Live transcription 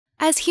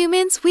As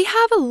humans, we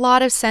have a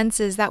lot of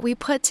senses that we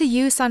put to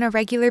use on a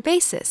regular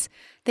basis.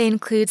 They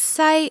include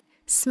sight,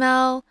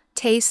 smell,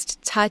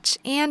 taste, touch,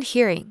 and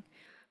hearing.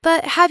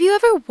 But have you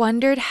ever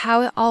wondered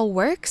how it all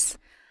works?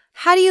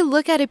 How do you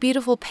look at a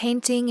beautiful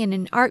painting in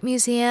an art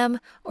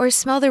museum, or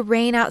smell the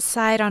rain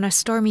outside on a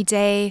stormy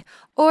day,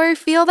 or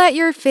feel that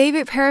your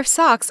favorite pair of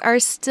socks are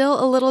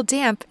still a little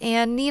damp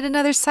and need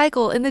another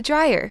cycle in the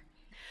dryer?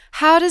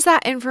 How does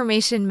that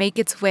information make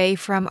its way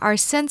from our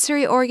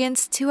sensory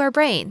organs to our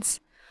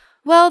brains?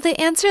 Well, the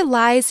answer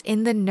lies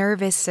in the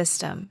nervous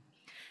system.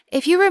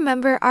 If you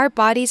remember, our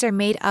bodies are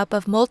made up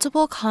of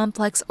multiple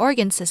complex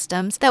organ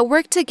systems that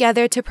work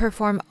together to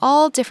perform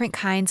all different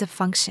kinds of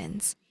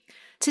functions.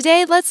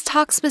 Today, let's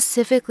talk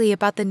specifically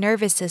about the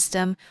nervous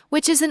system,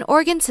 which is an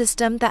organ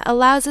system that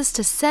allows us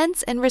to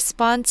sense and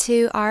respond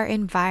to our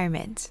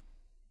environment.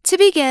 To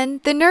begin,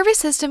 the nervous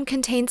system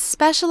contains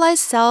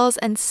specialized cells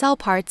and cell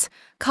parts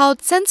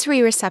called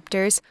sensory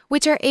receptors,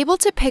 which are able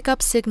to pick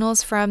up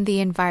signals from the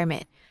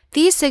environment.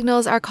 These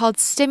signals are called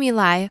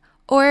stimuli,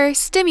 or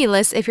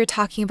stimulus if you're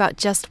talking about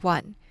just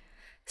one.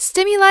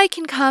 Stimuli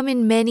can come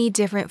in many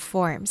different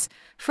forms.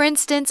 For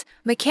instance,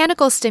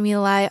 mechanical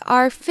stimuli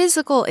are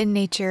physical in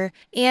nature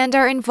and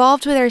are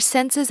involved with our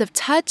senses of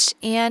touch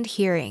and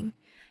hearing.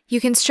 You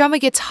can strum a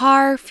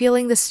guitar,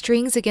 feeling the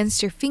strings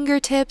against your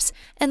fingertips,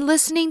 and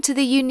listening to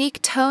the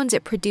unique tones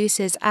it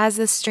produces as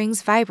the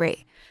strings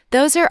vibrate.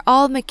 Those are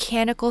all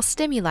mechanical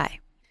stimuli.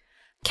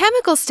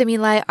 Chemical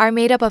stimuli are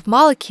made up of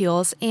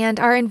molecules and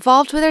are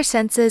involved with our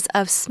senses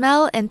of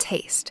smell and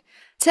taste.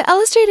 To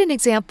illustrate an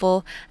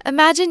example,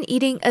 imagine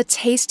eating a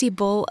tasty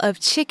bowl of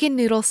chicken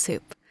noodle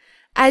soup.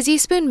 As you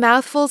spoon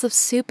mouthfuls of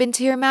soup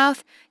into your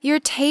mouth, your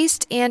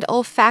taste and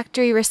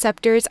olfactory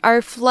receptors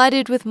are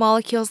flooded with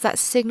molecules that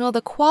signal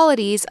the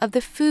qualities of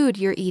the food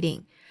you're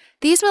eating.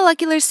 These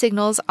molecular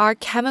signals are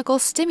chemical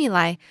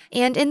stimuli,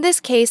 and in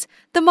this case,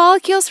 the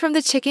molecules from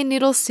the chicken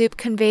noodle soup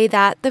convey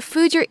that the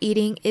food you're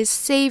eating is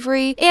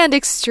savory and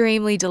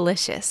extremely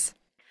delicious.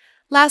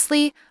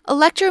 Lastly,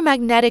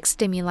 electromagnetic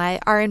stimuli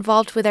are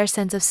involved with our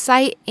sense of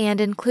sight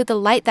and include the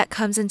light that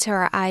comes into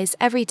our eyes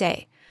every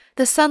day.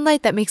 The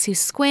sunlight that makes you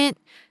squint,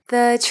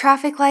 the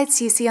traffic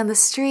lights you see on the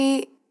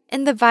street,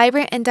 and the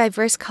vibrant and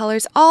diverse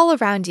colors all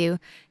around you.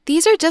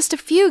 These are just a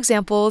few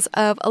examples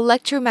of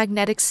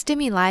electromagnetic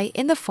stimuli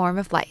in the form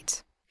of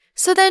light.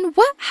 So then,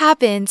 what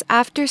happens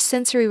after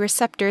sensory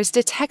receptors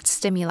detect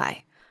stimuli?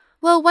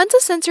 Well, once a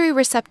sensory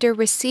receptor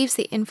receives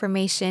the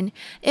information,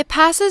 it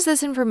passes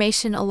this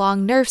information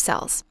along nerve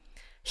cells.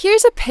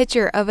 Here's a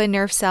picture of a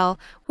nerve cell,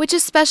 which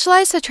is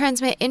specialized to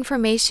transmit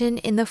information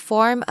in the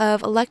form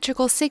of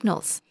electrical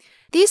signals.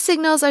 These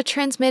signals are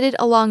transmitted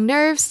along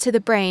nerves to the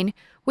brain,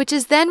 which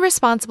is then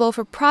responsible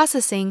for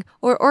processing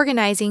or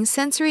organizing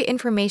sensory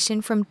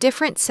information from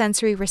different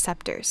sensory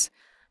receptors.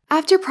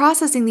 After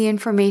processing the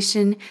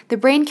information, the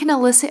brain can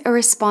elicit a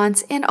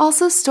response and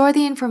also store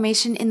the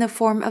information in the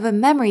form of a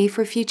memory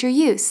for future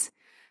use.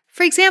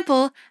 For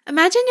example,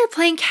 imagine you're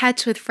playing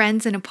catch with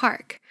friends in a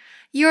park.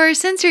 Your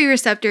sensory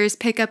receptors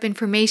pick up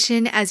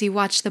information as you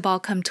watch the ball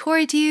come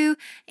toward you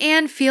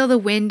and feel the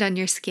wind on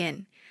your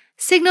skin.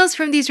 Signals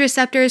from these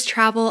receptors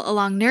travel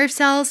along nerve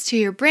cells to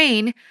your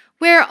brain,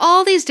 where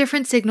all these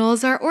different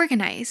signals are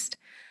organized.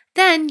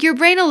 Then, your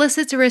brain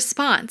elicits a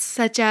response,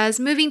 such as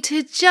moving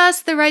to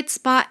just the right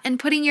spot and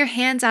putting your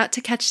hands out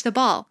to catch the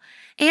ball.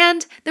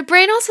 And the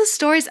brain also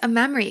stores a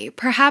memory,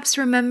 perhaps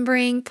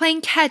remembering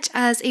playing catch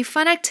as a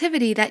fun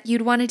activity that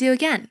you'd want to do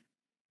again.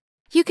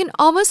 You can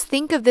almost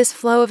think of this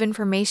flow of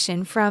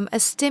information from a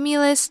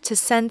stimulus to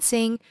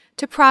sensing,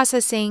 to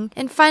processing,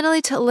 and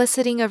finally to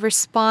eliciting a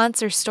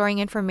response or storing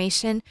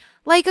information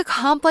like a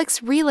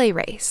complex relay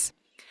race.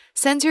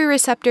 Sensory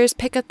receptors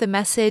pick up the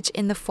message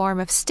in the form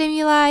of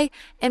stimuli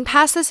and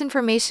pass this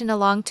information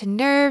along to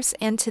nerves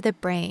and to the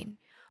brain.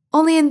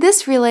 Only in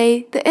this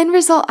relay, the end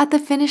result at the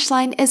finish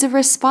line is a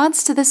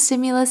response to the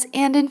stimulus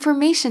and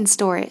information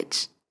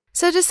storage.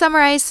 So to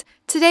summarize,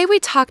 today we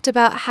talked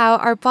about how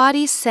our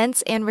bodies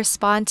sense and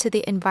respond to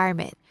the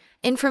environment.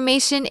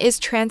 Information is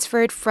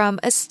transferred from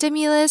a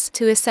stimulus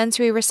to a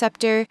sensory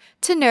receptor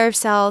to nerve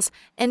cells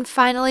and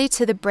finally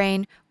to the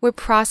brain where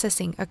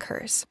processing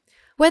occurs.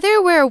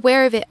 Whether we're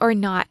aware of it or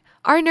not,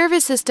 our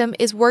nervous system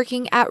is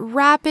working at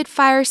rapid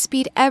fire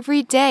speed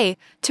every day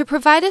to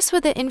provide us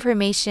with the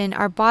information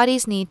our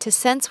bodies need to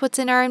sense what's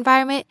in our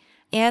environment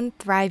and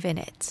thrive in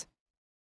it.